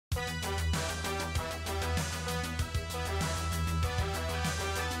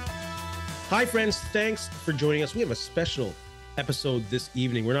Hi, friends. Thanks for joining us. We have a special episode this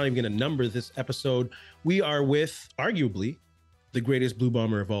evening. We're not even going to number this episode. We are with, arguably, the greatest Blue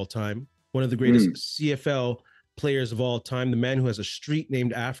Bomber of all time, one of the greatest CFL players of all time, the man who has a street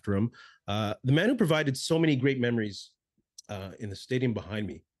named after him, the man who provided so many great memories in the stadium behind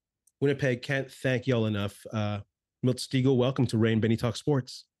me. Winnipeg can't thank y'all enough. Milt Stegall, welcome to Ray and Benny Talk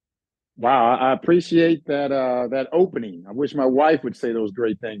Sports. Wow, I appreciate that opening. I wish my wife would say those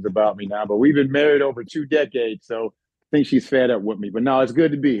great things about me now, but we've been married over 2 decades, so I think she's fed up with me. But no, it's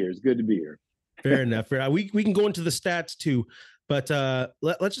good to be here. It's good to be here. Fair enough. We can go into the stats too, but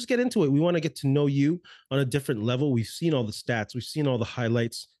let's just get into it. We want to get to know you on a different level. We've seen all the stats. We've seen all the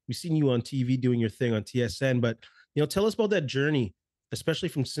highlights. We've seen you on TV doing your thing on TSN, but tell us about that journey, especially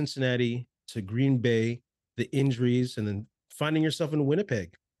from Cincinnati to Green Bay, the injuries, and then finding yourself in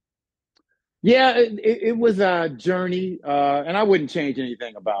Winnipeg. Yeah, it was a journey, and I wouldn't change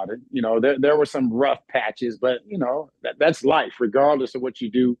anything about it. There were some rough patches, but, that's life, regardless of what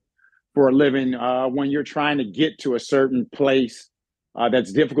you do for a living. When you're trying to get to a certain place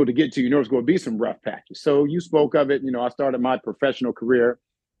that's difficult to get to, there's going to be some rough patches. So you spoke of it. I started my professional career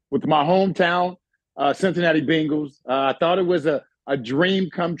with my hometown, Cincinnati Bengals. I thought it was a dream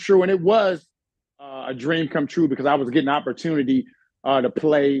come true, and it was a dream come true because I was getting an opportunity to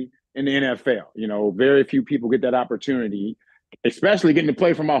play in the NFL. Very few people get that opportunity, especially getting to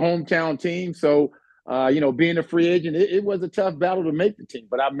play for my hometown team. So, being a free agent, it was a tough battle to make the team,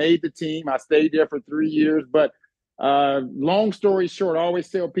 but I made the team. I stayed there for 3 years. But long story short, I always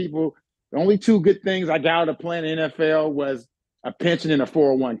tell people the only 2 good things I got out of playing in the NFL was a pension and a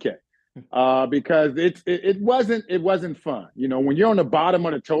 401k, because it wasn't fun. When you're on the bottom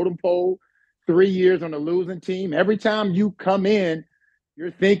of the totem pole, 3 years on a losing team, every time you come in, you're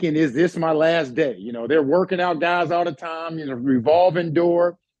thinking, is this my last day? They're working out guys all the time, revolving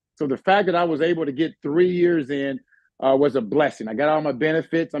door. So the fact that I was able to get 3 years in was a blessing. I got all my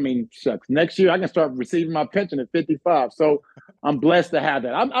benefits. I mean, shucks, next year I can start receiving my pension at 55. So I'm blessed to have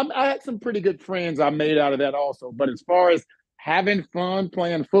that. I had some pretty good friends I made out of that also. But as far as having fun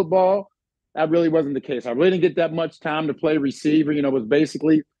playing football, that really wasn't the case. I really didn't get that much time to play receiver. It was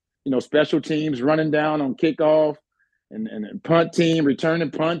basically, special teams, running down on kickoff, and punt team,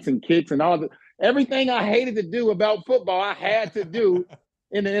 returning punts and kicks and all of it. Everything I hated to do about football, I had to do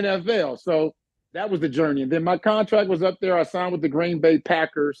in the NFL. So that was the journey. And then my contract was up there. I signed with the Green Bay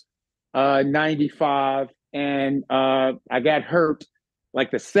Packers in 95. And I got hurt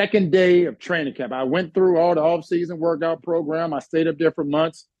like the second day of training camp. I went through all the offseason workout program. I stayed up there for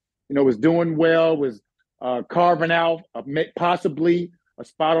months, was doing well, was carving out possibly a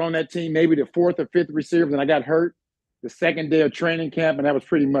spot on that team, maybe the 4th or 5th receiver. And I got hurt the second day of training camp, and that was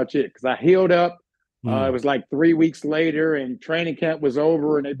pretty much it because I healed up. It was like 3 weeks later, and training camp was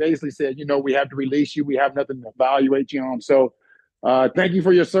over, and they basically said, we have to release you. We have nothing to evaluate you on. So thank you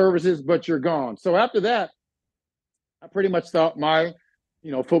for your services, but you're gone. So after that, I pretty much thought my,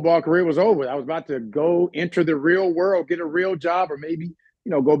 football career was over. I was about to go enter the real world, get a real job, or maybe,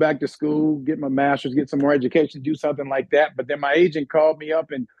 go back to school, get my master's, get some more education, do something like that. But then my agent called me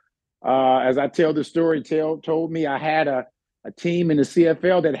up and, as I tell the story, told me I had a team in the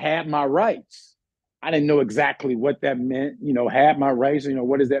CFL that had my rights. I didn't know exactly what that meant, had my rights.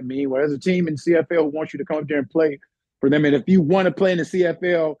 What does that mean? Well, there's a team in CFL who wants you to come up there and play for them. And if you want to play in the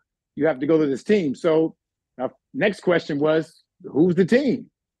CFL, you have to go to this team. So next question was, who's the team?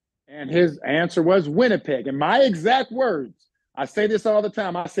 And his answer was Winnipeg. And my exact words, I say this all the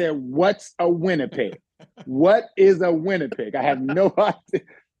time. I said, what's a Winnipeg? What is a Winnipeg? I have no idea.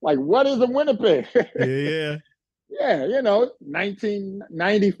 Like, what is a Winnipeg? Yeah. Yeah,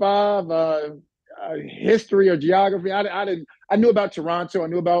 1995 history or geography. I knew about Toronto. I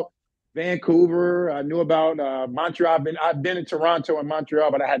knew about Vancouver. I knew about Montreal. I've been in Toronto and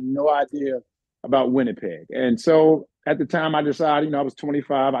Montreal, but I had no idea about Winnipeg. And so at the time I decided, I was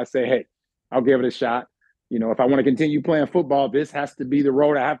 25. I say, hey, I'll give it a shot. If I want to continue playing football, this has to be the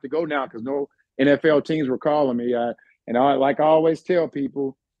road I have to go now because no NFL teams were calling me. And like I always tell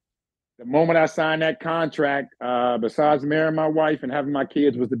people, the moment I signed that contract, besides marrying my wife and having my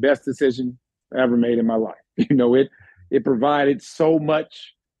kids, was the best decision I ever made in my life. It provided so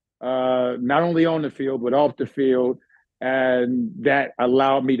much, not only on the field, but off the field. And that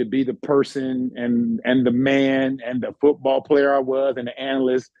allowed me to be the person and the man and the football player I was and the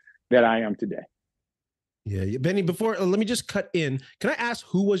analyst that I am today. Yeah. Benny, before, let me just cut in. Can I ask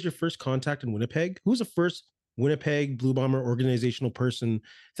who was your first contact in Winnipeg? Who was the first Winnipeg Blue Bomber organizational person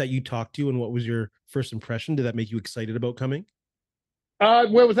that you talked to, and what was your first impression? Did that make you excited about coming?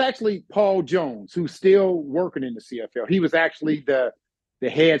 Well, it was actually Paul Jones, who's still working in the CFL. He was actually the the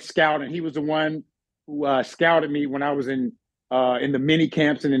head scout, and he was the one who scouted me when I was in the mini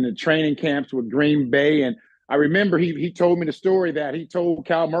camps and in the training camps with Green Bay. And I remember he told me the story that he told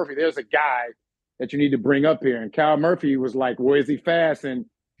Cal Murphy, there's a guy that you need to bring up here. And Cal Murphy was like, well, is he fast? And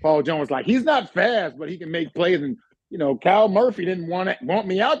Paul Jones was like, he's not fast, but he can make plays. And, Cal Murphy didn't want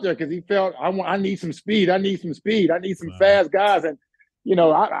me out there because he felt I need some speed. I need some fast guys. And,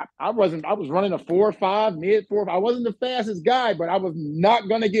 I was running a 4.5, mid 4. I wasn't the fastest guy, but I was not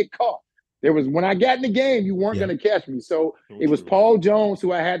going to get caught. When I got in the game, you weren't going to catch me. So it was Paul Jones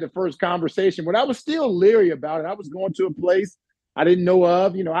who I had the first conversation, but I was still leery about it. I was going to a place I didn't know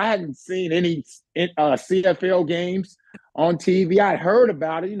of. I hadn't seen any CFL games on TV. I heard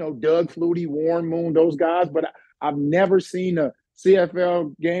about it, Doug Flutie, Warren Moon, those guys, but I've never seen a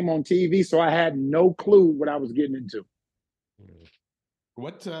CFL game on TV, so I had no clue what I was getting into.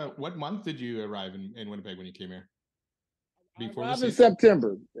 What month did you arrive in Winnipeg when you came here? I was in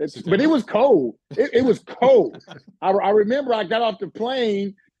September. But it was cold. It was cold. I remember I got off the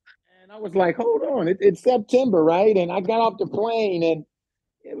plane and I was like, hold on, it's September, right? And I got off the plane and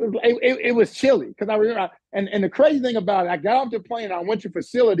it was chilly because I remember. And the crazy thing about it, I got off the plane and I went to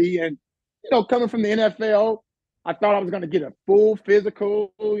facility and, coming from the NFL, I thought I was going to get a full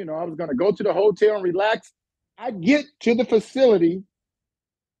physical. I was going to go to the hotel and relax. I get to the facility.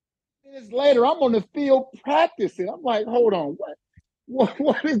 Minutes later, I'm on the field practicing. I'm like, hold on,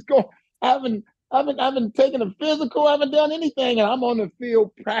 what is going? I haven't taken a physical. I haven't done anything, and I'm on the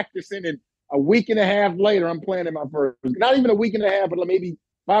field practicing. And a week and a half later, I'm playing in my first. Not even a week and a half, but maybe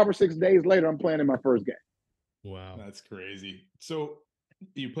 5 or 6 days later, I'm playing in my first game. Wow, that's crazy. So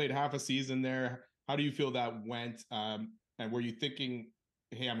you played half a season there. How do you feel that went? And were you thinking,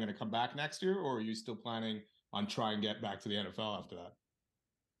 hey, I'm going to come back next year, or are you still planning on trying to get back to the NFL after that?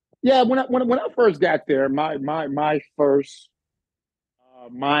 Yeah, when I first got there, my first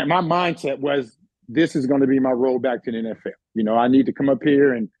my mindset was this is going to be my road back to the NFL. I need to come up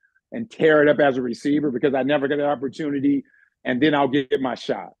here and tear it up as a receiver because I never got an opportunity, and then I'll get my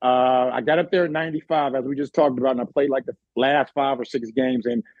shot. I got up there at 95, as we just talked about, and I played like the last 5 or 6 games,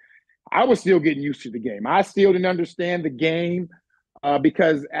 and I was still getting used to the game. I still didn't understand the game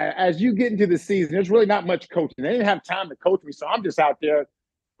because as you get into the season, there's really not much coaching. They didn't have time to coach me, so I'm just out there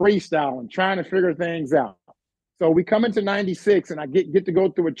freestyling, trying to figure things out. So we come into 96 and I get to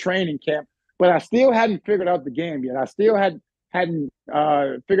go through a training camp, but I still hadn't figured out the game yet. I still hadn't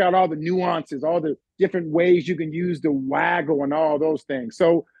figured out all the nuances, all the different ways you can use the waggle and all those things.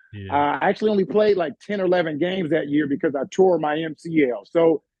 So I actually only played like 10 or 11 games that year because I tore my MCL.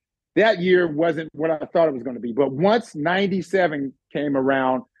 So that year wasn't what I thought it was going to be. But once 97 came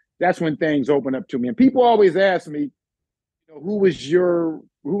around, that's when things opened up to me. And people always ask me, who was your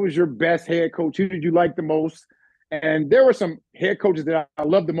best head coach? Who did you like the most? And there were some head coaches that I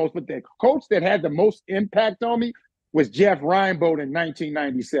loved the most, but the coach that had the most impact on me was Jeff Reinbold in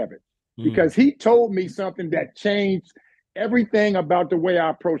 1997, because he told me something that changed everything about the way I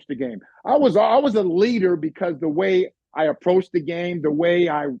approached the game. I was a leader because the way I approached the game, the way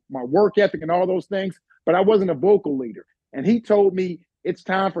my work ethic and all those things, but I wasn't a vocal leader. And he told me, it's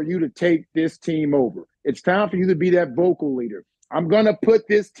time for you to take this team over. It's time for you to be that vocal leader. I'm going to put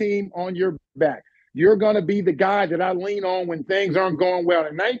this team on your back. You're going to be the guy that I lean on when things aren't going well.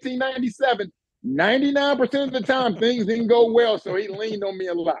 In 1997, 99% of the time, things didn't go well, so he leaned on me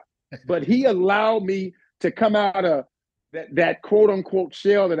a lot. But he allowed me to come out of that quote-unquote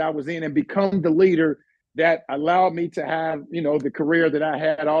shell that I was in and become the leader that allowed me to have, the career that I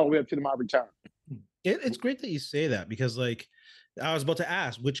had all the way up to my retirement. It's great that you say that because, I was about to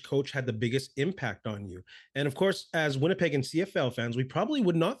ask which coach had the biggest impact on you. And of course, as Winnipeg and CFL fans, we probably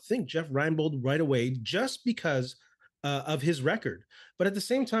would not think Jeff Reinbold right away just because of his record. But at the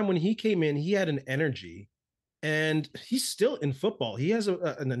same time, when he came in, he had an energy and he's still in football. He has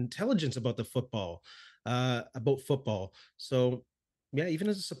an intelligence about football. So yeah, even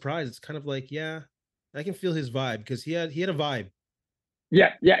as a surprise, it's kind of like, yeah, I can feel his vibe because he had a vibe.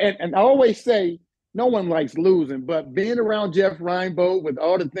 Yeah. And I always say, no one likes losing, but being around Jeff Reinbold with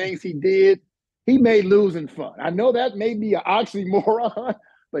all the things he did, he made losing fun. I know that may be an oxymoron,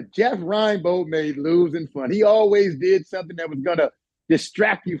 but Jeff Reinbold made losing fun. He always did something that was going to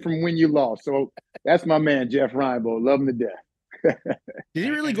distract you from when you lost. So that's my man, Jeff Reinbold. Love him to death. Did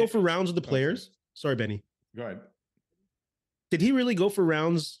he really go for rounds with the players? Sorry, Benny. Go ahead. Did he really go for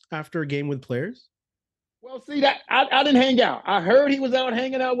rounds after a game with players? Well, see, that I didn't hang out. I heard he was out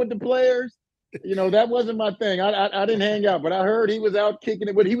hanging out with the players. That wasn't my thing. I didn't hang out, but I heard he was out kicking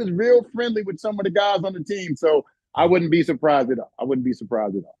it. But he was real friendly with some of the guys on the team, so I wouldn't be surprised at all.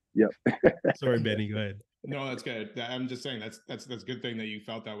 Yep. Sorry, Benny. Go ahead. No, that's good. I'm just saying that's a good thing that you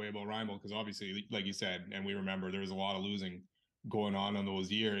felt that way about Reinbold, because obviously, like you said, and we remember there was a lot of losing going on in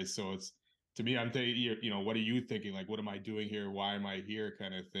those years. So it's, to me, I'm thinking, what are you thinking? Like, what am I doing here? Why am I here?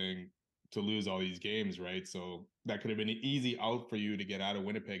 Kind of thing, to lose all these games, right? So that could have been an easy out for you to get out of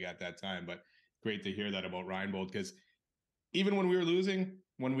Winnipeg at that time. But great to hear that about Reinbold, because even when we were losing,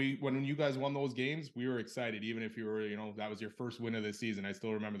 when you guys won those games, we were excited. Even if you were, that was your first win of the season. I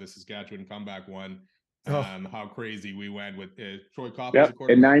still remember the Saskatchewan comeback one. How crazy we went with Troy Kopp as a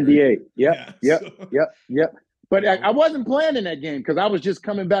quarterback. In '98. Right? Yep. But I wasn't playing in that game because I was just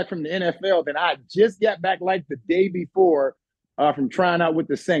coming back from the NFL. Then I just got back like the day before from trying out with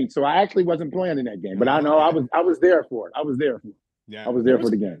the Saints. So I actually wasn't playing in that game. But I know I was there for it. I was there for it. Yeah, I was there for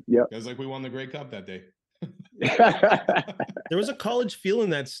the game. Yep. It was like we won the Grey Cup that day. There was a college feel in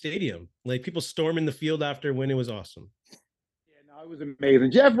that stadium. Like people storming the field after when it was awesome. It was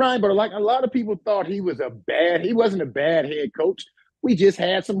amazing. Jeff Reinbold, like a lot of people thought he wasn't a bad head coach. We just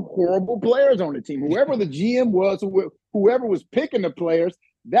had some horrible players on the team. Whoever the GM was, whoever was picking the players,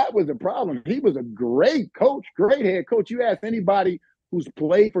 that was the problem. He was a great coach, great head coach. You ask anybody who's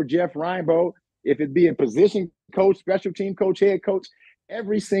played for Jeff Reinbold, if it be a position coach, special team coach, head coach,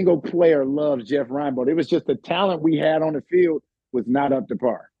 every single player loves Jeff Reinbold. It was just the talent we had on the field was not up to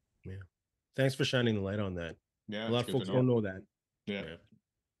par. Yeah. Thanks for shining the light on that. Yeah, a lot of folks don't know that. Yeah.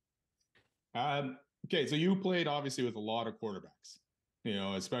 Okay, so you played obviously with a lot of quarterbacks,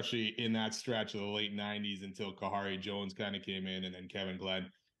 especially in that stretch of the late 90s until Kahari Jones kind of came in, and then Kevin Glenn.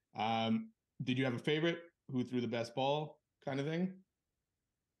 Did you have a favorite who threw the best ball kind of thing?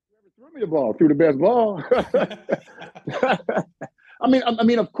 Whoever threw me the ball threw the best ball. I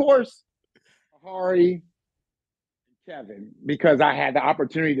mean, of course, Kahari, Kevin, because I had the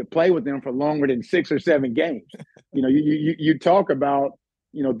opportunity to play with them for longer than 6 or 7 games. You talk about,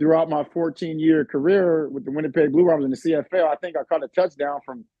 throughout my 14-year career with the Winnipeg Blue Bombers in the CFL, I think I caught a touchdown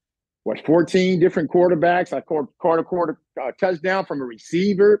from 14 different quarterbacks. I caught a touchdown from a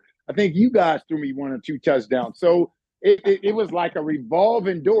receiver. I think you guys threw me 1 or 2 touchdowns. So it was like a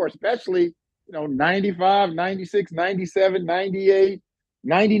revolving door, especially 95, 96, 97, 98,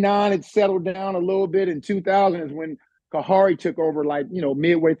 99. It settled down a little bit. In 2000 is when Kahari took over,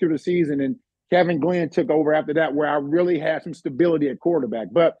 midway through the season, and Kevin Glenn took over after that, where I really had some stability at quarterback.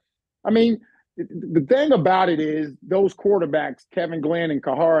 But, I mean, the thing about it is those quarterbacks, Kevin Glenn and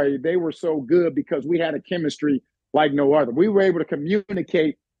Kahari, they were so good because we had a chemistry like no other. We were able to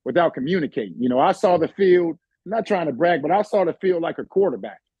communicate without communicating. I saw the field, I'm not trying to brag, but I saw the field like a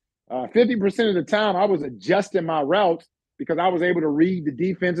quarterback. 50% of the time I was adjusting my routes because I was able to read the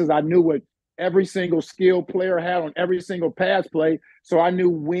defenses. I knew what every single skill player had on every single pass play. So I knew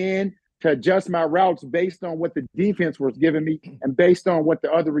when to adjust my routes based on what the defense was giving me and based on what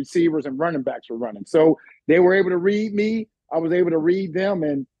the other receivers and running backs were running. So they were able to read me. I was able to read them.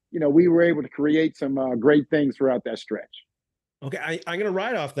 And, we were able to create some great things throughout that stretch. Okay, I'm going to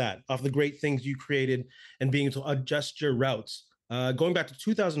ride off the great things you created and being able to adjust your routes. Going back to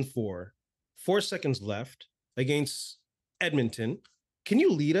 2004, 4 seconds left against Edmonton. Can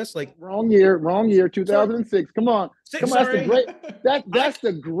you lead us? Wrong year, 2006. Sorry. Come on. Sorry. That's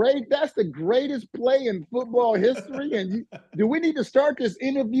the greatest play in football history. And do we need to start this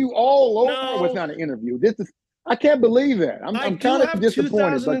interview all over? No. It's not an interview. I can't believe that. I'm kind of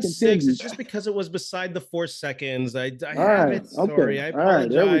disappointed. 2006. It's just because it was beside the 4 seconds. I have it. Sorry, okay. I apologize. All right,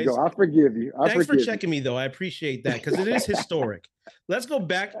 there we go. I forgive you. Thanks for checking me, though. I appreciate that because it is historic. Let's go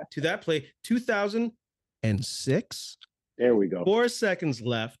back to that play, 2006. There we go. 4 seconds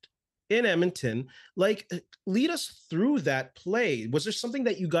left in Edmonton. Lead us through that play. Was there something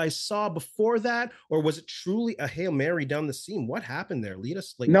that you guys saw before that, or was it truly a Hail Mary down the seam? What happened there? Lead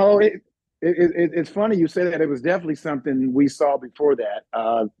us. No, it's funny you say that. It was definitely something we saw before that.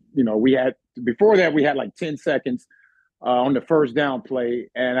 We had 10 seconds on the first down play,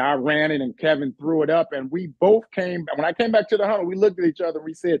 and I ran it, and Kevin threw it up, and we both came. When I came back to the huddle, we looked at each other. And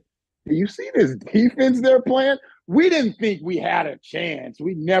we said, "Do you see this defense they're playing?" We didn't think we had a chance.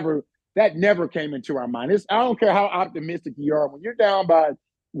 That never came into our mind. I don't care how optimistic you are when you're down by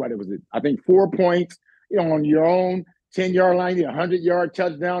I think 4 points. On your own 10-yard line, a 100-yard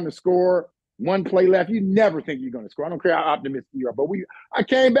touchdown to score. 1 play left. You never think you're going to score. I don't care how optimistic you are. But I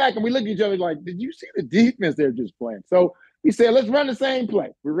came back and we looked at each other like, did you see the defense they're just playing? So we said, let's run the same play.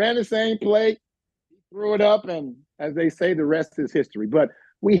 We ran the same play. He threw it up, and as they say, the rest is history. But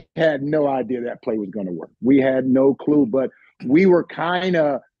we had no idea that play was going to work. We had no clue, but we were kind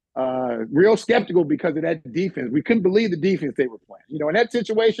of real skeptical because of that defense. We couldn't believe the defense they were playing. In that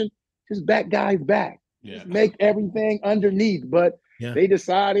situation, just back guys back. Yeah. Just make everything underneath. But Yeah. they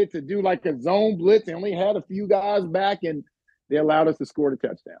decided to do like a zone blitz. They only had a few guys back, and they allowed us to score the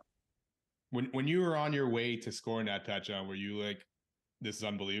touchdown. When you were on your way to scoring that touchdown, were you like, this is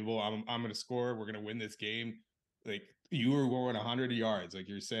unbelievable, I'm going to score, we're going to win this game? Like, you were going 100 yards, like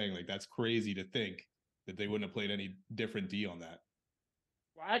you're saying, like that's crazy to think that they wouldn't have played any different D on that.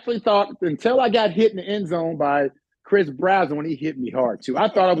 Well, I actually thought, until I got hit in the end zone by Chris Brazen when he hit me hard too, I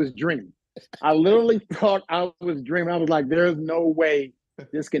thought I was dreaming. I literally thought I was dreaming. I was like, there's no way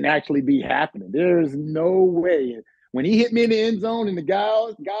this can actually be happening. There's no way. When he hit me in the end zone and the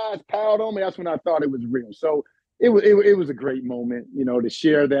guys piled on me, that's when I thought it was real. So it was a great moment, to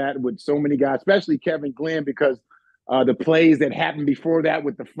share that with so many guys, especially Kevin Glenn, because the plays that happened before that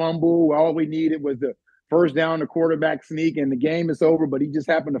with the fumble, all we needed was the first down, the quarterback sneak, and the game is over. But he just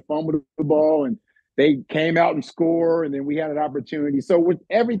happened to fumble the ball, and they came out and score, and then we had an opportunity. So with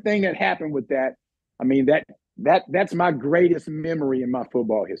everything that happened with that, I mean, that's my greatest memory in my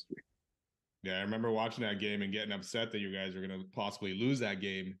football history. Yeah, I remember watching that game and getting upset that you guys were going to possibly lose that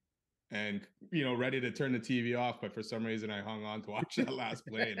game, and ready to turn the TV off. But for some reason, I hung on to watch that last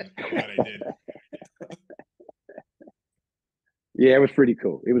play, and I'm glad I did. Yeah, it was pretty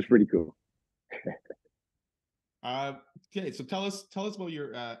cool. Okay, so tell us about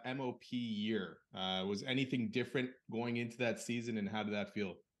your MOP year. Was anything different going into that season, and how did that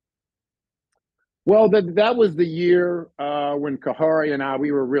feel? Well, that was the year when Kahari and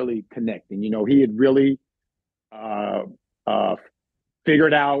we were really connecting. He had really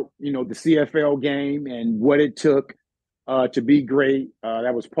figured out, the CFL game and what it took to be great.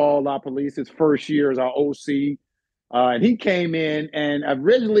 That was Paul LaPolice's first year as our OC. And he came in, and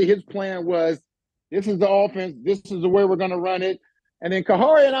originally his plan was, this is the offense, this is the way we're going to run it. And then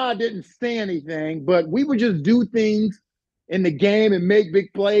Kahari and I didn't say anything, but we would just do things in the game and make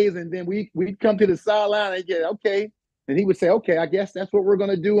big plays. And then we'd come to the sideline and get, okay. And he would say, okay, I guess that's what we're going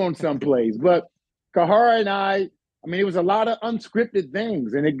to do on some plays. But Kahari and I mean, it was a lot of unscripted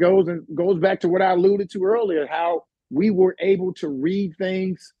things. And it goes back to what I alluded to earlier, how we were able to read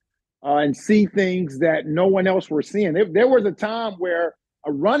things and see things that no one else were seeing. There was a time where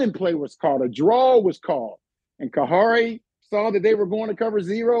a running play was called, a draw was called, and Kahari saw that they were going to cover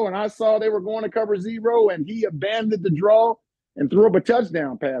zero, and I saw they were going to cover zero, and he abandoned the draw and threw up a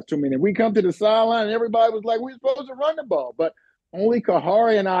touchdown pass to me. And we come to the sideline, and everybody was like, we're supposed to run the ball. But only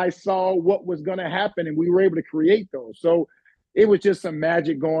Kahari and I saw what was going to happen, and we were able to create those. So it was just some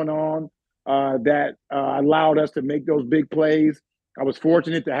magic going on that allowed us to make those big plays. I was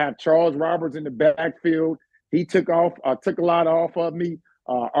fortunate to have Charles Roberts in the backfield. He took a lot off of me.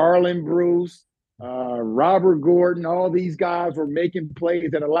 Arlen Bruce, Robert Gordon, all these guys were making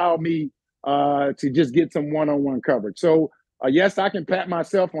plays that allowed me to just get some one-on-one coverage. So, yes, I can pat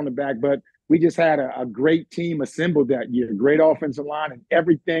myself on the back, but we just had a great team assembled that year, great offensive line, and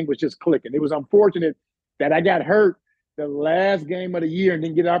everything was just clicking. It was unfortunate that I got hurt the last game of the year and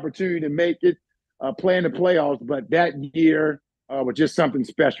didn't get an opportunity to make it, play in the playoffs, but that year was just something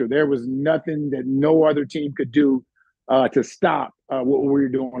special. There was nothing that no other team could do to stop what we were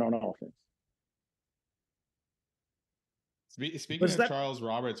doing on offense. Speaking of Charles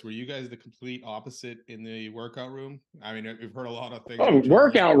Roberts, were you guys the complete opposite in the workout room? I mean, we've heard a lot of things. Oh,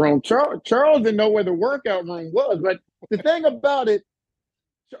 workout room. Charles didn't know where the workout room was. But the thing about it,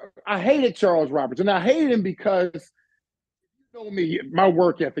 I hated Charles Roberts. And I hated him because, you know me, my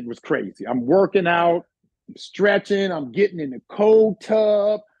work ethic was crazy. I'm working out, I'm stretching, I'm getting in the cold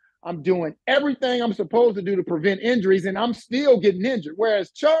tub. I'm doing everything I'm supposed to do to prevent injuries, and I'm still getting injured. Whereas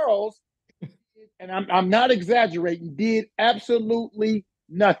Charles, and I'm not exaggerating, did absolutely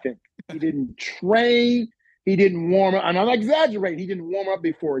nothing. He didn't train. He didn't warm up. I'm not exaggerating. He didn't warm up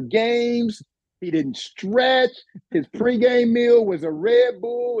before games. He didn't stretch. His pregame meal was a Red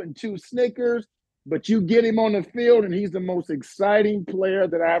Bull and 2 Snickers. But you get him on the field, and he's the most exciting player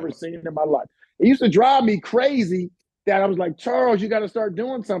that I ever seen in my life. It used to drive me crazy that I was like, Charles, you got to start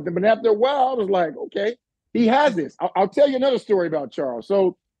doing something. But after a while, I was like, okay, he has this. I'll tell you another story about Charles.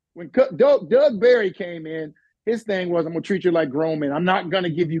 So when Doug Barry came in, his thing was, I'm going to treat you like grown men. I'm not going to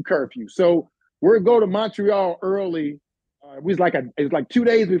give you curfew. So we're going to go to Montreal early. It was like 2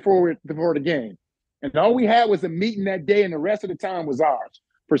 days before the game. And all we had was a meeting that day, and the rest of the time was ours.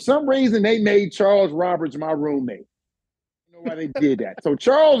 For some reason, they made Charles Roberts my roommate. I don't know why they did that. So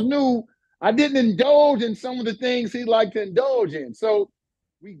Charles knew I didn't indulge in some of the things he liked to indulge in. So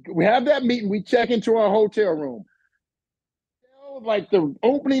we have that meeting. We check into our hotel room. Like the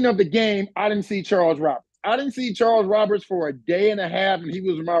opening of the game, I didn't see Charles Roberts. I didn't see Charles Roberts for a day and a half, and he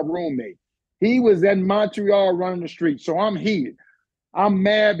was my roommate. He was in Montreal running the streets. So I'm heated. I'm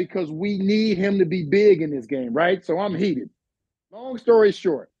mad because we need him to be big in this game, right? So I'm heated. Long story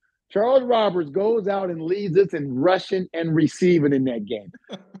short, Charles Roberts goes out and leads us in rushing and receiving in that game.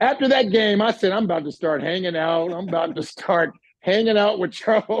 After that game, I said, I'm about to start hanging out. I'm about to start hanging out with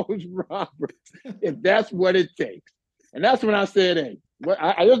Charles Roberts if that's what it takes. And that's when I said, hey,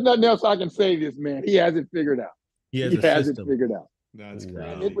 there's nothing else I can say to this man. He has it figured out. He has it figured out. That's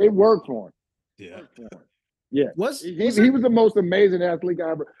wow. crazy. It worked for him. Yeah. Yeah. He was the most amazing athlete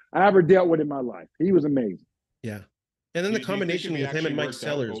I ever dealt with in my life. He was amazing. Yeah. And then the combination with him and Mike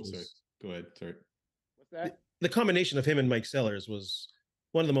Sellers was, go ahead. Sorry. What's that? The combination of him and Mike Sellers was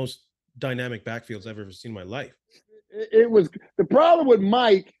one of the most dynamic backfields I've ever seen in my life. It was the problem with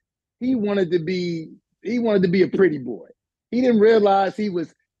Mike. He wanted to be a pretty boy. He didn't realize he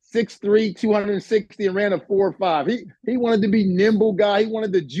was 6'3", 260, and ran a 4.5. He wanted to be nimble guy. He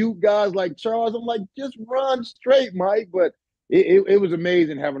wanted to juke guys like Charles. I'm like, just run straight, Mike. But it was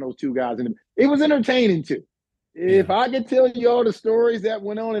amazing having those two guys in him. It was entertaining too. If I could tell you all the stories that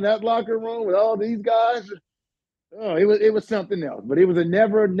went on in that locker room with all these guys, it was something else. But it was a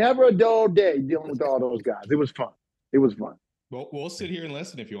never a dull day dealing with all those guys. It was fun. It was fun. Well, we'll sit here and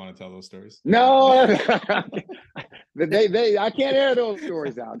listen if you want to tell those stories. No, I can't air those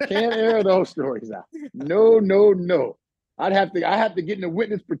stories out. Can't air those stories out. No. I have to get in the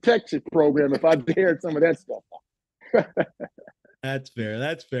witness protection program if I aired some of that stuff out. That's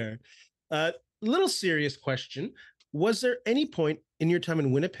fair. Little serious question. Was there any point in your time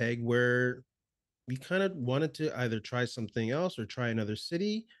in Winnipeg where you kind of wanted to either try something else or try another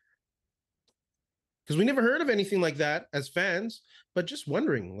city? Because we never heard of anything like that as fans, but just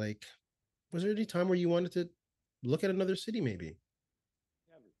wondering, like, was there any time where you wanted to look at another city maybe?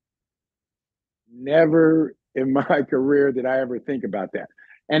 Never in my career did I ever think about that.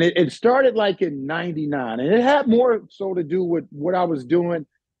 And it started like in 99. And it had more so to do with what I was doing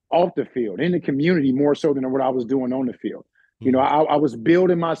off the field, in the community, more so than what I was doing on the field. Mm-hmm. You know, I was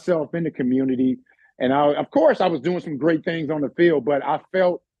building myself in the community. And of course, I was doing some great things on the field, but I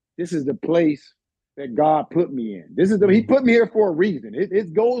felt this is the place that God put me in. He put me here for a reason.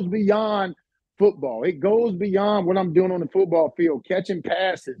 It goes beyond football. It goes beyond what I'm doing on the football field, catching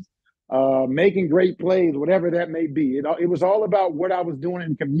passes, making great plays, whatever that may be. It was all about what I was doing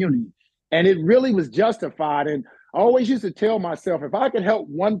in the community. And it really was justified. And I always used to tell myself, if I could help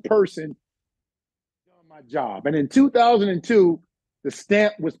one person, do my job. And in 2002, the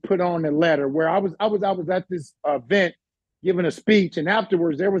stamp was put on the letter where I was at this event giving a speech. And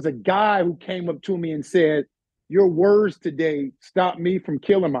afterwards, there was a guy who came up to me and said, your words today stopped me from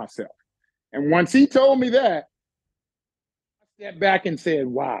killing myself. And once he told me that, I stepped back and said,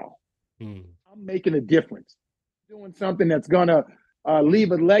 wow, I'm making a difference. Doing something that's going to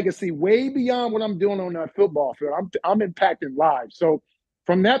leave a legacy way beyond what I'm doing on that football field. I'm impacting lives. So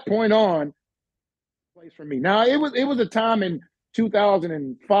from that point on, place for me. Now, it was a time in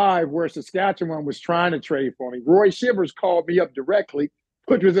 2005 where Saskatchewan was trying to trade for me. Roy Shivers called me up directly,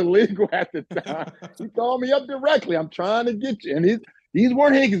 which was illegal at the time. He called me up directly. I'm trying to get you. And these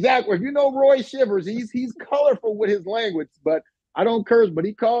weren't exact. If you know Roy Shivers, he's colorful with his language, but I don't curse. But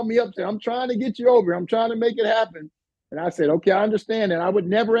he called me up and said, I'm trying to get you over. I'm trying to make it happen. And I said, okay, I understand that. I would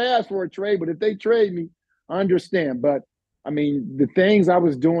never ask for a trade, but if they trade me, I understand. But I mean, the things I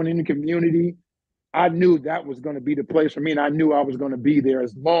was doing in the community, I knew that was going to be the place for me. And I knew I was going to be there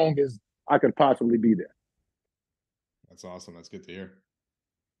as long as I could possibly be there. That's awesome. That's good to hear.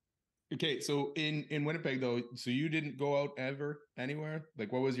 Okay. So in Winnipeg though, so you didn't go out ever anywhere?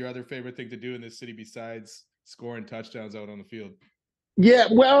 Like what was your other favorite thing to do in this city besides scoring touchdowns out on the field? Yeah,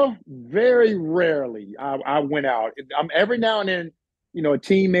 well, very rarely I went out. Every now and then, you know, a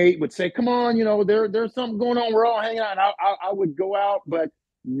teammate would say, come on, you know, there's something going on. We're all hanging out. And I would go out. But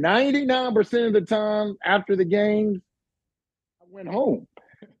 99% of the time after the games, I went home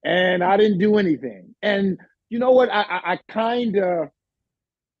and I didn't do anything. And you know what? I kind of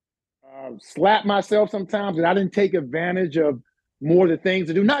slap myself sometimes that I didn't take advantage of more of the things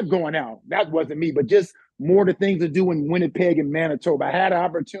to do. Not going out. That wasn't me, but just more the things to do in Winnipeg and Manitoba. I had an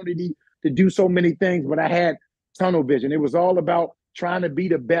opportunity to do so many things, but I had tunnel vision. It was all about trying to be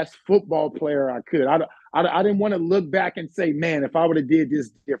the best football player I could. I didn't want to look back and say, man, if I would have did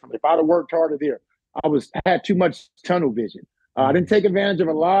this differently, if I'd have worked harder there. I had too much tunnel vision. I didn't take advantage of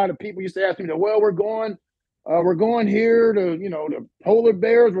a lot of people used to ask me, well, we're going here to, you know, the polar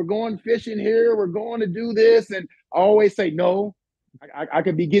bears. We're going fishing here. We're going to do this. And I always say, no, I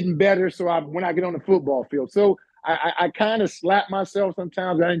could be getting better. So when I get on the football field. So I kind of slap myself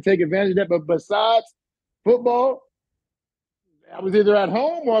sometimes. I didn't take advantage of that. But besides football, I was either at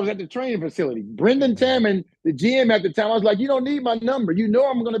home or I was at the training facility. Brendan Tamman, the GM at the time, I was like, you don't need my number. You know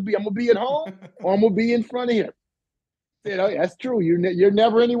I'm going to be at home or I'm going to be in front of him. said, "Oh, that's true. You're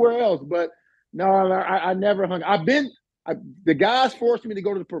never anywhere else." But no, I never hung. The guys forced me to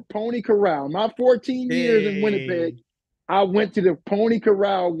go to the Pony Corral. My 14 years in Winnipeg, I went to the Pony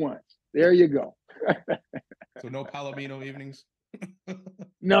Corral once. There you go. So no Palomino evenings?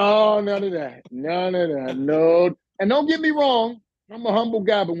 No, none of that. None of that. No. And don't get me wrong, I'm a humble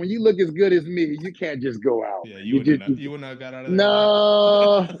guy, but when you look as good as me, you can't just go out. Yeah, you wouldn't have got out of there.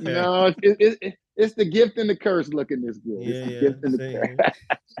 No. It's the gift and the curse looking this good. It's the gift and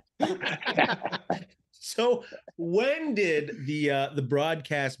the curse. So when did the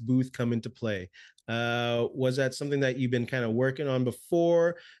broadcast booth come into play? Was that something that you've been kind of working on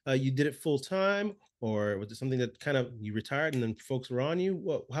before you did it full time, or was it something that kind of you retired and then folks were on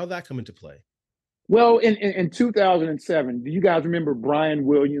you? How'd that come into play? Well, in 2007, do you guys remember Brian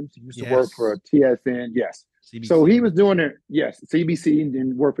Williams? He used to work for TSN. Yes. CBC. So he was doing it. Yes, CBC, and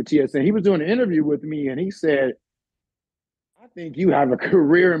then worked for TSN. He was doing an interview with me, and he said, "I think you have a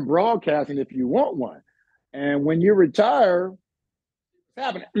career in broadcasting if you want one. And when you retire, it's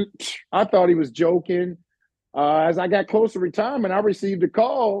happening." I thought he was joking. As I got close to retirement, I received a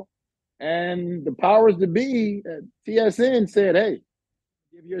call, and the powers to be at TSN said, "Hey,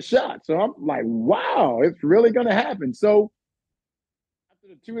 give you a shot." So I'm like, wow, it's really going to happen. So after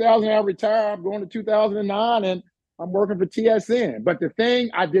the 2000, I retire. I'm going to 2009, and I'm working for TSN. But the thing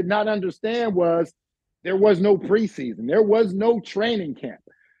I did not understand was there was no preseason. There was no training camp.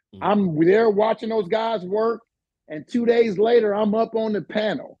 I'm there watching those guys work, and 2 days later, I'm up on the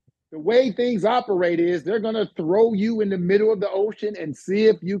panel. The way things operate is they're going to throw you in the middle of the ocean and see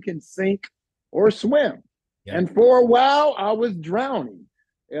if you can sink or swim. Yeah. And for a while, I was drowning.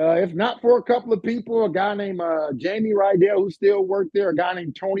 If not for a couple of people, a guy named Jamie Rydell, who still worked there, a guy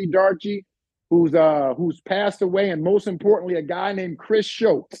named Tony Darchie, who's passed away, and most importantly, a guy named Chris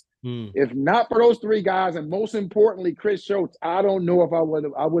Schultz. If not for those three guys, and most importantly, Chris Schultz, I don't know if I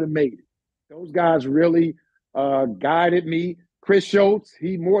would have made it. Those guys really guided me. Chris Schultz,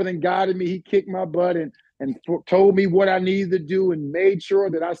 he more than guided me. He kicked my butt and told me what I needed to do and made sure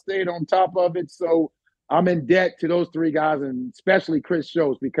that I stayed on top of it. So I'm in debt to those three guys, and especially Chris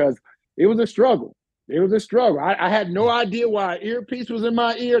Schultz, because it was a struggle. It was a struggle. I had no idea why an earpiece was in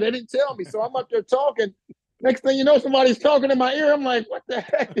my ear. They didn't tell me. So I'm up there talking. Next thing you know, somebody's talking in my ear. I'm like, what the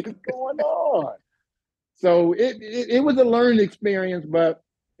heck is going on? So it was a learning experience, but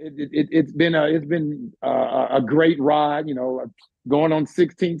it's been a great ride, you know, going on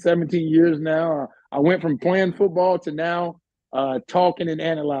 16, 17 years now. I went from playing football to now talking and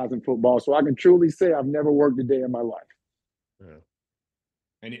analyzing football. So I can truly say I've never worked a day in my life. Yeah.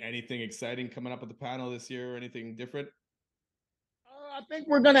 Anything exciting coming up at the panel this year or anything different? I think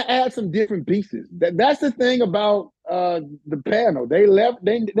we're going to add some different pieces. That's the thing about the panel. They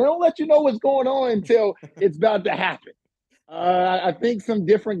don't let you know what's going on until it's about to happen. I think some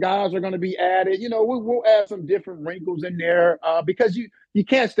different guys are going to be added. You know, we'll add some different wrinkles in there because you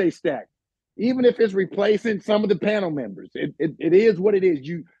can't stay stagnant. Even if it's replacing some of the panel members, it is what it is.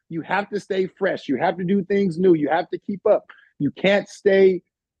 You have to stay fresh. You have to do things new. You have to keep up. You can't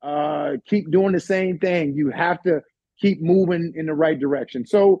keep doing the same thing. You have to keep moving in the right direction.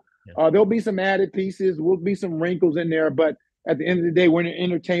 So there'll be some added pieces. Will be some wrinkles in there. But at the end of the day, we're in the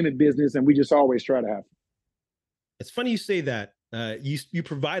entertainment business, and we just always try to have fun. It's funny you say that. You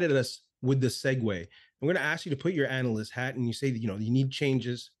provided us with the segue. I'm going to ask you to put your analyst hat, and you say that, you know, you need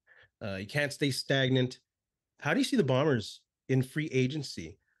changes. You can't stay stagnant. How do you see the Bombers in free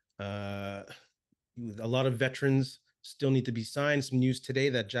agency? A lot of veterans still need to be signed. Some news today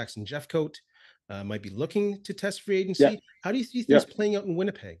that Jackson Jeffcoat might be looking to test free agency. Yeah. How do you see things playing out in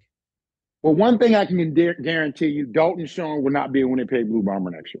Winnipeg? Well, one thing I can guarantee you, Dalton Schoen will not be a Winnipeg Blue Bomber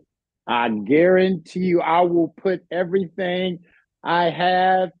next year. I guarantee you I will put everything I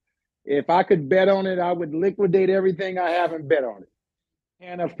have. If I could bet on it, I would liquidate everything I have and bet on it.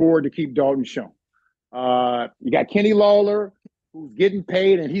 Can't afford to keep Dalton Schoen. You got Kenny Lawler, who's getting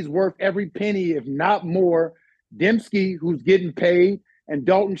paid, and he's worth every penny, if not more. Dembski, who's getting paid, and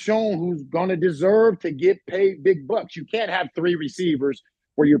Dalton Schoen, who's going to deserve to get paid big bucks. You can't have three receivers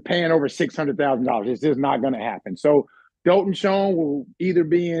where you're paying over $600,000. It's just not going to happen. So Dalton Schoen will either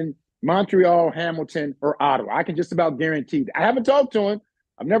be in Montreal, Hamilton, or Ottawa. I can just about guarantee that. I haven't talked to him.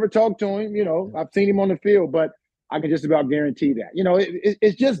 I've never talked to him. You know, I've seen him on the field, but I can just about guarantee that. You know,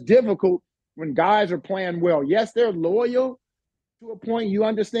 it's just difficult when guys are playing well. Yes, they're loyal to a point. You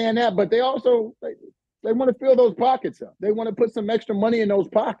understand that, but they also they want to fill those pockets up. They want to put some extra money in those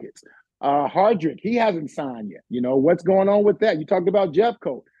pockets. Hardrick, he hasn't signed yet. You know, what's going on with that? You talked about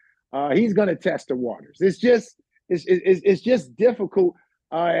Jeffcoat. He's going to test the waters. It's just difficult.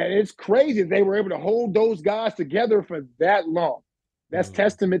 And it's crazy they were able to hold those guys together for that long. That's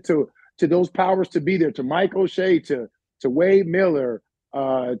testament to those powers to be there, to Mike O'Shea, to Wade Miller,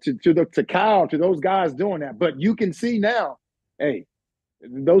 to Kyle, to those guys doing that. But you can see now, hey,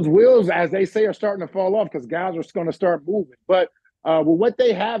 those wheels, as they say, are starting to fall off because guys are going to start moving. But with what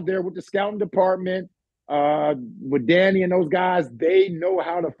they have there with the scouting department, with Danny and those guys, they know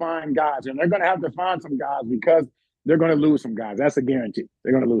how to find guys. And they're going to have to find some guys because they're going to lose some guys. That's a guarantee.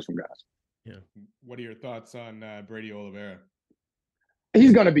 They're going to lose some guys. Yeah. What are your thoughts on Brady Oliveira?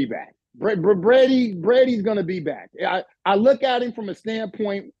 He's going to be back. Brady's going to be back. I look at him from a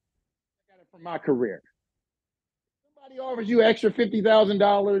standpoint, from my career. Somebody offers you extra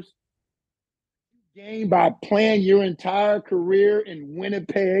 $50,000, you gain by playing your entire career in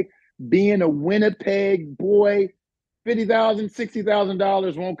Winnipeg, being a Winnipeg boy. $50,000,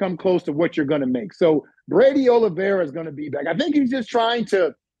 $60,000 won't come close to what you're going to make. So Brady Oliveira is going to be back. I think he's just trying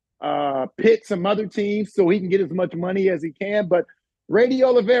to pit some other teams so he can get as much money as he can. But Brady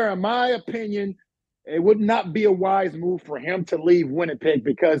Oliveira, in my opinion, it would not be a wise move for him to leave Winnipeg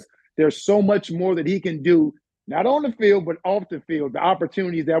because there's so much more that he can do, not on the field, but off the field, the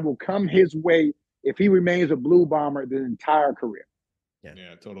opportunities that will come his way if he remains a Blue Bomber the entire career. Yeah,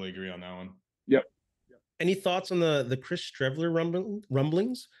 totally agree on that one. Yep. Any thoughts on the Chris Streveler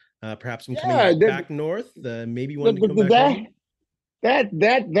rumblings? Perhaps him coming back north, maybe one to come back home?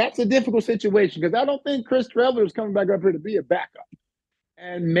 That's a difficult situation because I don't think Chris Streveler is coming back up here to be a backup.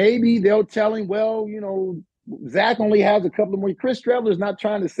 And maybe they'll tell him, well, Zach only has a couple more. Chris Streveler is not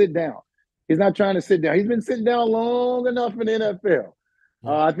trying to sit down. He's not trying to sit down. He's been sitting down long enough in the NFL.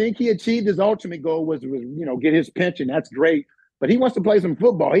 I think he achieved his ultimate goal was get his pension. That's great. But he wants to play some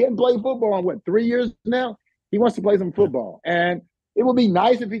football. He hasn't played football in 3 years now? He wants to play some football. And it would be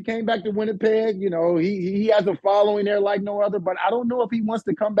nice if he came back to Winnipeg. He has a following there like no other, but I don't know if he wants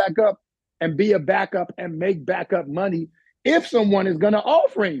to come back up and be a backup and make backup money if someone is going to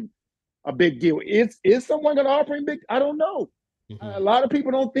offer him a big deal. Is someone going to offer him big? I don't know. A lot of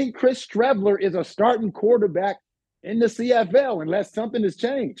people don't think Chris Streveler is a starting quarterback in the CFL unless something has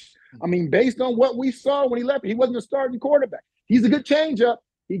changed. I mean, based on what we saw when he left, he wasn't a starting quarterback. He's a good changeup.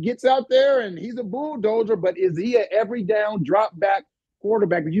 He gets out there and he's a bulldozer, but is he an every down drop back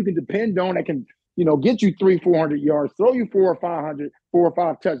quarterback that you can depend on that can, get you 300-400 yards, throw you 4 or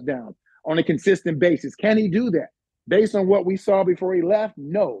 5 touchdowns on a consistent basis? Can he do that? Based on what we saw before he left,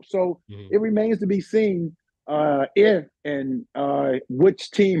 no. So it remains to be seen if and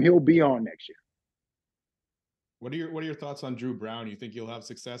which team he'll be on next year. What are your thoughts on Drew Brown? You think he'll have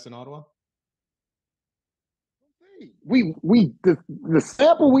success in Ottawa? The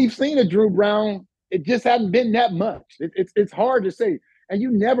sample we've seen of Drew Brown, it just hasn't been that much. It's hard to say, and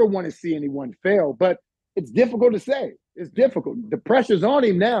you never want to see anyone fail, but it's difficult to say. It's difficult. The pressure's on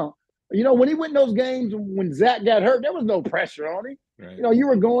him now. When he went in those games when Zach got hurt, there was no pressure on him. Right. You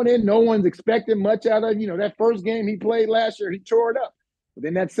were going in, no one's expecting much out of that first game he played last year, he tore it up. But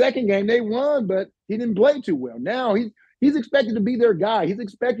then that second game they won, but he didn't play too well. Now he's expected to be their guy. He's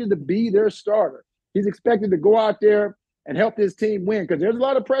expected to be their starter. He's expected to go out there and help his team win because there's a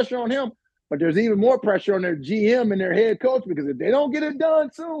lot of pressure on him, but there's even more pressure on their GM and their head coach because if they don't get it done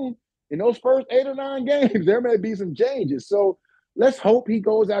soon, in those first 8 or 9 games, there may be some changes. So let's hope he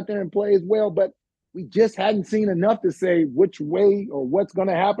goes out there and plays well, but we just hadn't seen enough to say which way or what's going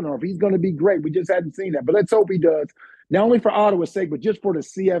to happen or if he's going to be great. We just hadn't seen that, but let's hope he does, not only for Ottawa's sake, but just for the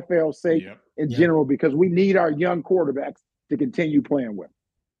CFL's sake in general, because we need our young quarterbacks to continue playing well.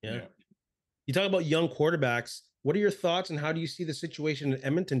 Yeah. You talk about young quarterbacks. What are your thoughts and how do you see the situation in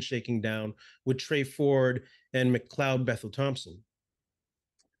Edmonton shaking down with Trey Ford and McLeod Bethel-Thompson?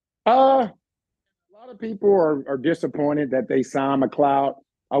 A lot of people are disappointed that they signed McLeod.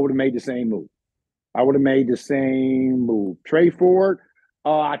 I would have made the same move. Trey Ford,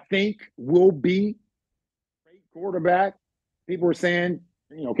 I think, will be a great quarterback. People are saying,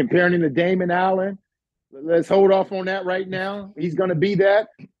 comparing him to Damon Allen. Let's hold off on that right now. He's going to be that.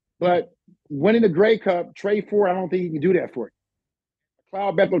 But winning the Grey Cup, Trey Ford, I don't think he can do that for you.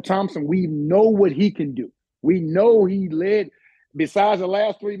 McLeod Bethel-Thompson, we know what he can do. We know he led, besides the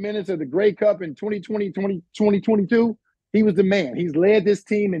last 3 minutes of the Grey Cup in 2022, he was the man. He's led this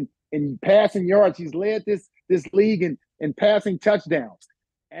team in passing yards. He's led this league in passing touchdowns.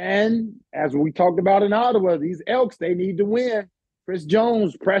 And as we talked about in Ottawa, these Elks, they need to win. Chris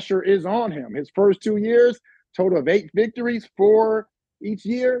Jones, pressure is on him. His first 2 years, total of 8 victories, 4 each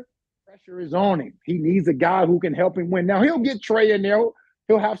year. Pressure is on him. He needs a guy who can help him win. Now, he'll get Trey in there.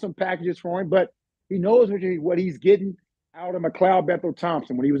 He'll have some packages for him, but he knows what he's getting out of McLeod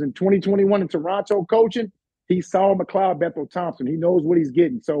Bethel-Thompson. When he was in 2021 in Toronto coaching, He saw McLeod Bethel-Thompson. He knows what he's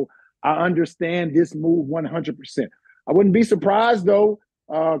getting. So I understand this move 100%. I wouldn't be surprised, though,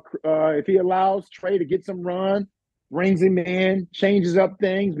 if he allows Trey to get some run, brings him in, changes up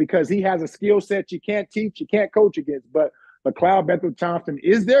things, because he has a skill set you can't teach, you can't coach against. But McLeod Bethel-Thompson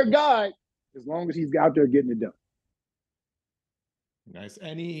is their guy as long as he's out there getting it done. Nice.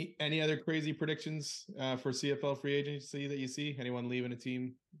 Any other crazy predictions for CFL free agency that you see? Anyone leaving a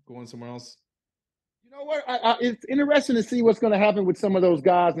team, going somewhere else? You know what? It's interesting to see what's going to happen with some of those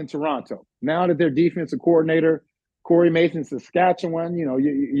guys in Toronto. Now that their defensive coordinator, Corey Mason, Saskatchewan,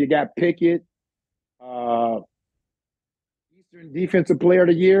 you got Pickett, Eastern Defensive Player of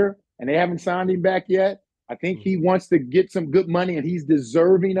the Year, and they haven't signed him back yet. I think he wants to get some good money, and he's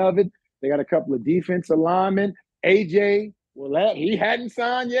deserving of it. They got a couple of defensive linemen. AJ, well, he hadn't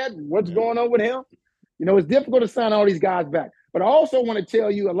signed yet. What's going on with him? It's difficult to sign all these guys back. But I also want to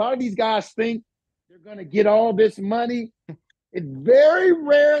tell you, a lot of these guys think they're going to get all this money. It very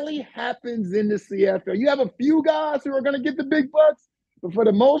rarely happens in the CFL. You have a few guys who are going to get the big bucks, but for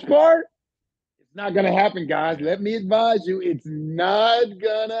the most part, it's not going to happen, guys. Let me advise you, it's not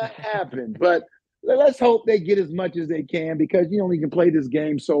going to happen. But let's hope they get as much as they can, because you only can play this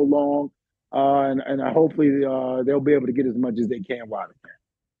game so long. And hopefully they'll be able to get as much as they can while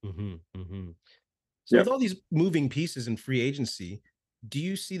they can. So with all these moving pieces in free agency, do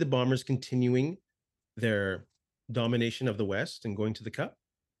you see the Bombers continuing their domination of the West and going to the Cup?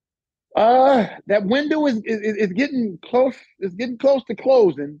 That window is getting close. It's getting close to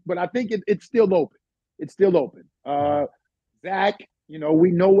closing, but I think it's still open. It's still open. Zach,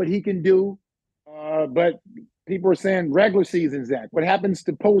 we know what he can do, but people are saying regular season Zach. What happens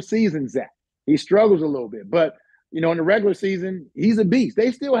to postseason Zach? He struggles a little bit, but in the regular season, he's a beast.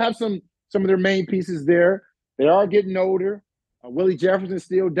 They still have some of their main pieces there. They are getting older. Willie Jefferson's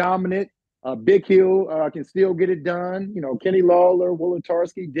still dominant. Big Hill can still get it done. Kenny Lawler,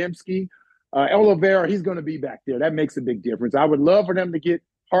 Wolotarski, Dembski, Oliveira, he's going to be back there. That makes a big difference. I would love for them to get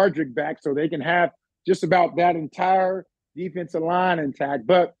Hardrick back so they can have just about that entire defensive line intact.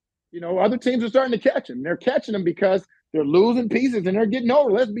 But, other teams are starting to catch them. They're catching them because they're losing pieces and they're getting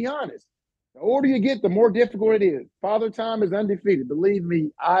older. Let's be honest. The older you get, the more difficult it is. Father Time is undefeated. Believe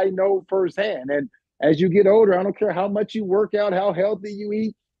me, I know firsthand. And as you get older, I don't care how much you work out, how healthy you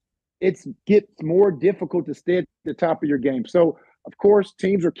eat, it gets more difficult to stay at the top of your game. So, of course,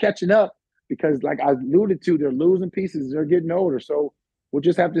 teams are catching up because, like I alluded to, they're losing pieces. They're getting older. So we'll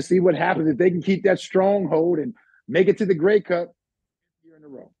just have to see what happens if they can keep that stronghold and make it to the Grey Cup year in a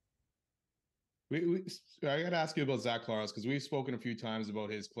row. I got to ask you about Zach Collaros, because we've spoken a few times about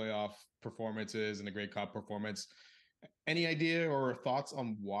his playoff performances and the Grey Cup performance. Any idea or thoughts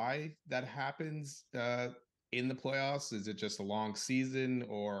on why that happens in the playoffs? Is it just a long season,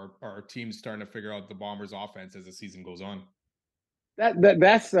 or are teams starting to figure out the Bombers' offense as the season goes on?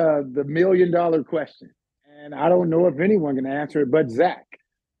 That's the $1 million question, and I don't know if anyone can answer it but Zach.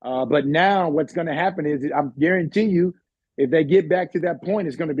 But now what's going to happen is, I guarantee you, if they get back to that point,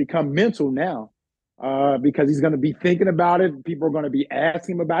 it's going to become mental now, because he's going to be thinking about it. People are going to be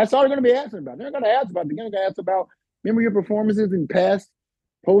asking him about it. That's all they're going to be asking about. They're going to ask about it. They're going to ask about, remember your performances in past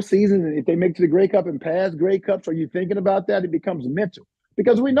postseason, and if they make it to the Grey Cup and past Grey Cups, are you thinking about that? It becomes mental,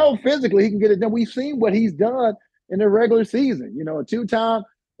 because we know physically he can get it done. We've seen what he's done in the regular season. A two-time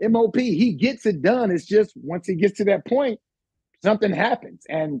MOP, he gets it done. It's just once he gets to that point, something happens.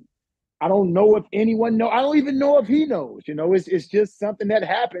 And I don't know if anyone knows. I don't even know if he knows. It's just something that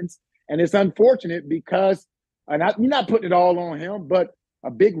happens, and it's unfortunate because, and you're not putting it all on him, but a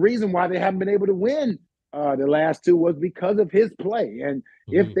big reason why they haven't been able to win the last two was because of his play. And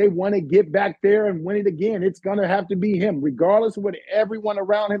if they want to get back there and win it again, it's going to have to be him, regardless of what everyone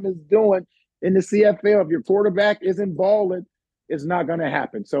around him is doing in the CFL. If your quarterback isn't balling, it's not going to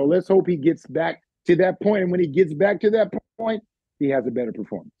happen. So let's hope he gets back to that point. And when he gets back to that point, he has a better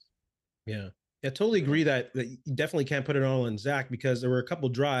performance. Yeah, I totally agree that you definitely can't put it all on Zach, because there were a couple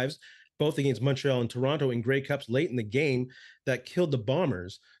drives, both against Montreal and Toronto in Grey Cups late in the game, that killed the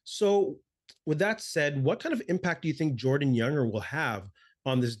Bombers. So with that said, what kind of impact do you think Jordan Younger will have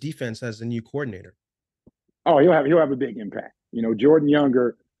on this defense as the new coordinator? Oh, he'll have a big impact. Jordan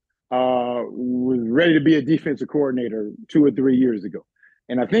Younger was ready to be a defensive coordinator 2 or 3 years ago.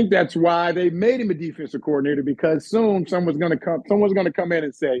 And I think that's why they made him a defensive coordinator, because soon someone's going to come in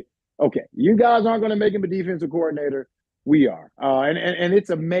and say, okay, you guys aren't going to make him a defensive coordinator. We are. And it's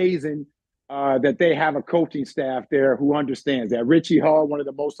amazing that they have a coaching staff there who understands that. Richie Hall, one of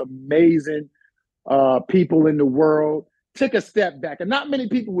the most amazing people in the world, took a step back. And not many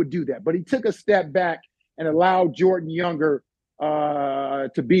people would do that, but he took a step back and allowed Jordan Younger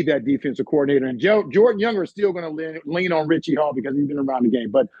to be that defensive coordinator. And Jordan Younger is still going to lean on Richie Hall because he's been around the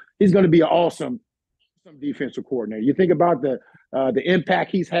game, but he's going to be an awesome defensive coordinator. You think about the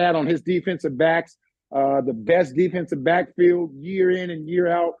impact he's had on his defensive backs, the best defensive backfield year in and year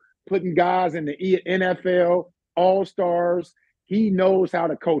out, putting guys in the NFL, all-stars. He knows how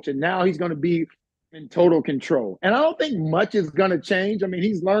to coach, and now he's going to be in total control. And I don't think much is going to change. I mean,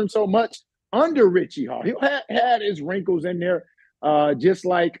 he's learned so much under Richie Hall. He'll had his wrinkles in there, just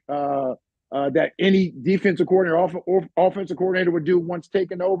like that any defensive coordinator or offensive coordinator would do once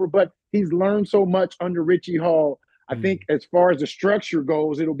taken over. But he's learned so much under Richie Hall. I think as far as the structure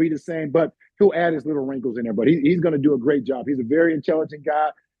goes, it'll be the same, but he'll add his little wrinkles in there. But he's going to do a great job. He's a very intelligent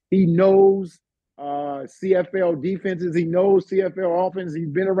guy. He knows CFL defenses. He knows CFL offense. He's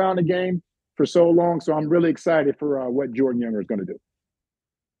been around the game for so long. So I'm really excited for what Jordan Younger is going to do.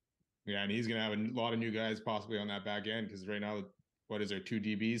 Yeah, and he's going to have a lot of new guys possibly on that back end because right now, what is there, 2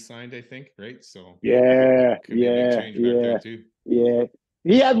 DBs signed, I think, right? So yeah.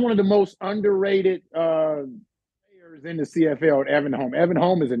 He has one of the most underrated players in the CFL, Evan Holm. Evan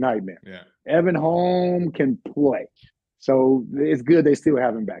Holm is a nightmare. Yeah, Evan Holm can play, so it's good they still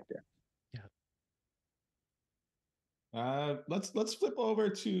have him back there. Let's flip over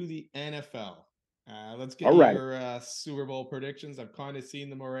to the NFL. Let's get your Super Bowl predictions. I've kind of seen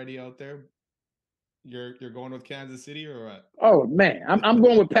them already out there. You're going with Kansas City or what? Oh man, I'm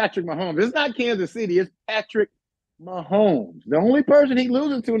going with Patrick Mahomes. It's not Kansas City. It's Patrick Mahomes. The only person he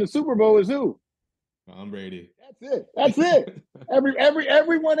loses to in the Super Bowl is who? Tom Brady. That's it.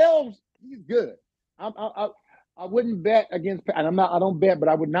 Everyone else, he's good. I wouldn't bet against. And I don't bet, but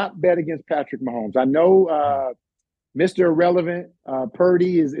I would not bet against Patrick Mahomes. I know Mr. Irrelevant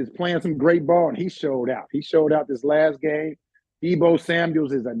Purdy is playing some great ball, and he showed out. He showed out this last game. Deebo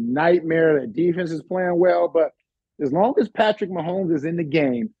Samuels is a nightmare. The defense is playing well, but as long as Patrick Mahomes is in the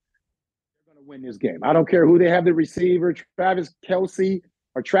game, they're going to win this game. I don't care who they have the receiver, Travis Kelce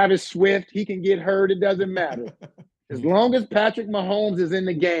or Travis Swift. He can get hurt. It doesn't matter. As long as Patrick Mahomes is in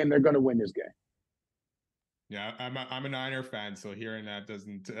the game, they're going to win this game. Yeah, I'm a Niner fan, so hearing that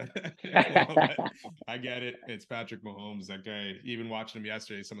doesn't. I get it. It's Patrick Mahomes. That guy. Even watching him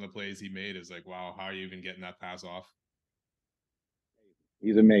yesterday, some of the plays he made is like, wow, how are you even getting that pass off?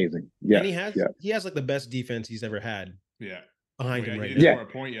 He's amazing. Yeah, and he has like the best defense he's ever had. Yeah, behind him right now. He didn't score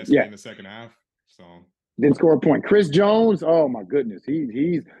a point yesterday in the second half. So didn't score a point. Chris Jones. Oh my goodness,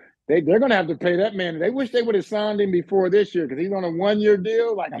 they're going to have to pay that man. They wish they would have signed him before this year because he's on a 1-year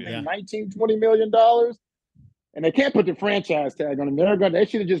deal, like I think $19-20 million. And they can't put the franchise tag on him. They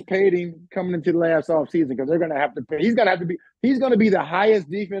should have just paid him coming into the last offseason because they're going to have to pay. He's going to be the highest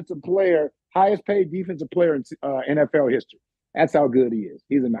paid defensive player in NFL history. That's how good he is.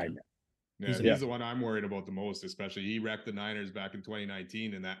 He's a nightmare. Yeah, he's the one I'm worried about the most, especially he wrecked the Niners back in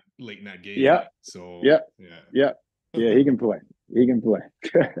 2019 in that game. Yeah. So yeah, he can play.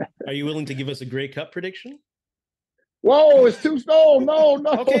 Are you willing to give us a Grey Cup prediction? Whoa, it's too slow. No.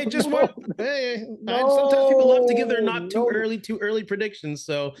 Okay, just one. Hey, sometimes people love to give their not too early predictions.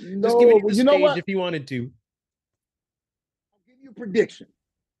 So just give me the stage if you wanted to. I'll give you a prediction.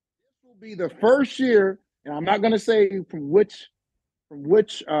 This will be the first year, and I'm not going to say from which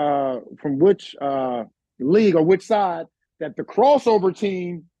league or which side, that the crossover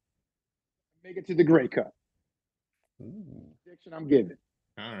team make it to the Grey Cup. Prediction I'm giving.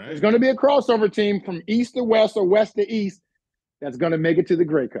 All right. There's going to be a crossover team from east to west or west to east that's going to make it to the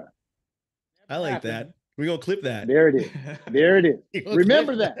Grey Cup. I like that. We're going to clip that. There it is.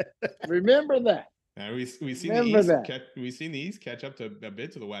 Remember that. We've seen the East catch up to a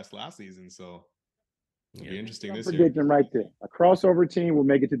bit to the West last season, so it'll be interesting this year. Predicting right there. A crossover team will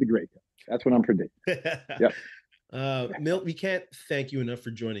make it to the Grey Cup. That's what I'm predicting. Yep. Milt, we can't thank you enough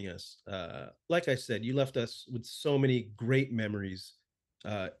for joining us. Like I said, you left us with so many great memories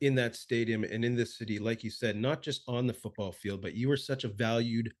in that stadium and in this city. Like you said, not just on the football field, but you were such a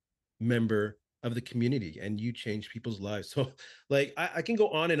valued member of the community and you changed people's lives. So like, I can go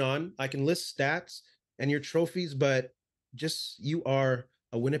on and on. I can list stats and your trophies, but just, you are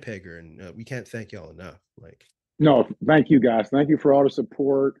a Winnipegger and we can't thank y'all enough. No, thank you guys. Thank you for all the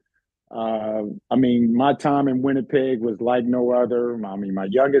support. I mean, my time in Winnipeg was like no other. I mean, my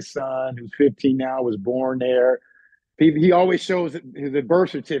youngest son, who's 15 now, was born there. He always shows the birth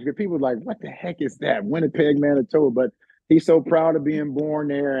certificate. People are like, what the heck is that? Winnipeg, Manitoba. But he's so proud of being born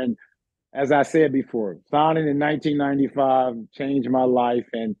there. And as I said before, founded in 1995, changed my life.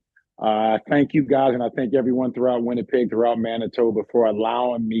 And thank you guys. And I thank everyone throughout Winnipeg, throughout Manitoba for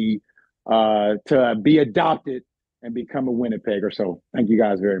allowing me to be adopted and become a Winnipegger. So thank you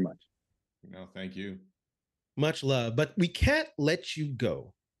guys very much. No, thank you. Much love. But we can't let you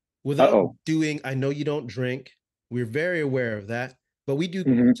go without doing, I know you don't drink. We're very aware of that. But we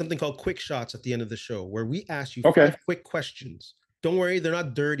do something called quick shots at the end of the show where we ask you 5 quick questions. Don't worry, they're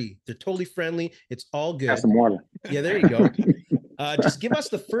not dirty. They're totally friendly. It's all good. Have some water. Yeah, there you go. Just give us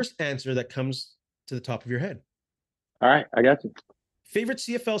the first answer that comes to the top of your head. All right, I got you. Favorite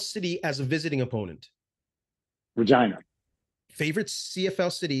CFL city as a visiting opponent? Regina. Favorite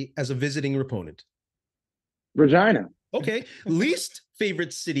CFL city as a visiting opponent? Regina. Okay. Least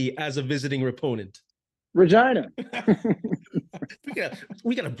favorite city as a visiting opponent? Regina.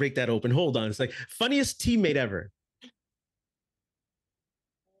 we gotta break that open. Hold on. It's like funniest teammate ever.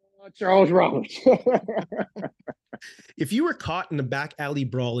 Charles Roberts. If you were caught in a back alley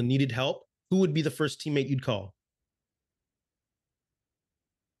brawl and needed help, who would be the first teammate you'd call?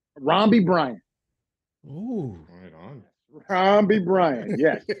 Romby Bryant. Ooh. Right on. Romby Bryant,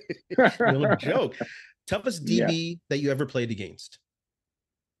 yes. No joke. Toughest DB that you ever played against?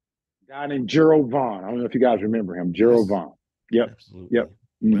 A guy named Gerald Vaughn. I don't know if you guys remember him. Gerald Vaughn. Yep. Absolutely. Yep.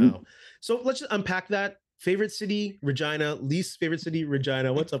 Wow. So let's just unpack that. Favorite city, Regina. Least favorite city,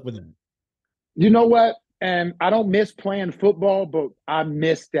 Regina. What's up with it? You know what? And I don't miss playing football, but I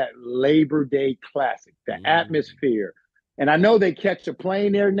miss that Labor Day Classic, the atmosphere. And I know they catch a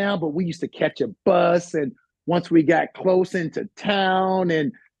plane there now, but we used to catch a bus. And once we got close into town,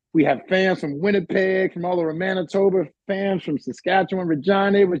 and we had fans from Winnipeg, from all over Manitoba, fans from Saskatchewan,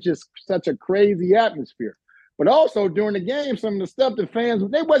 Regina, it was just such a crazy atmosphere. But also during the game, some of the stuff the fans,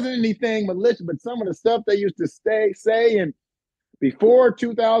 there wasn't anything malicious, but some of the stuff they used to say. And before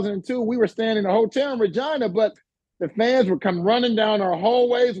 2002, we were staying in a hotel in Regina, but the fans would come running down our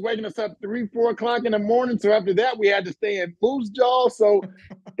hallways, waking us up 3, 4 o'clock in the morning. So after that, we had to stay in Moose Jaw. So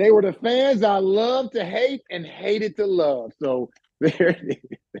they were the fans I loved to hate and hated to love. So there it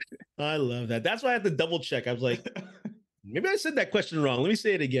is. I love that. That's why I had to double check. I was like, maybe I said that question wrong. Let me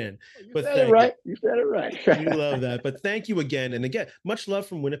say it again. You said it right. You said it right. We love that. But thank you again. And again, much love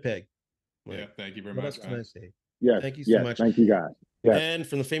from Winnipeg. Yeah, thank you very much. What else can I say? Yes, thank you so much. Thank you, guys. Yes. And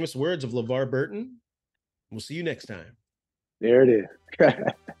from the famous words of LeVar Burton, we'll see you next time. There it is.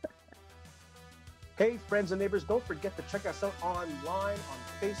 Hey, friends and neighbors, don't forget to check us out online on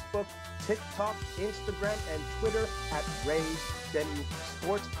Facebook, TikTok, Instagram, and Twitter at Rays Denny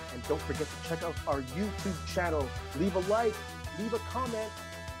Sports. And don't forget to check out our YouTube channel. Leave a like, leave a comment,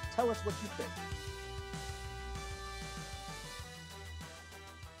 tell us what you think.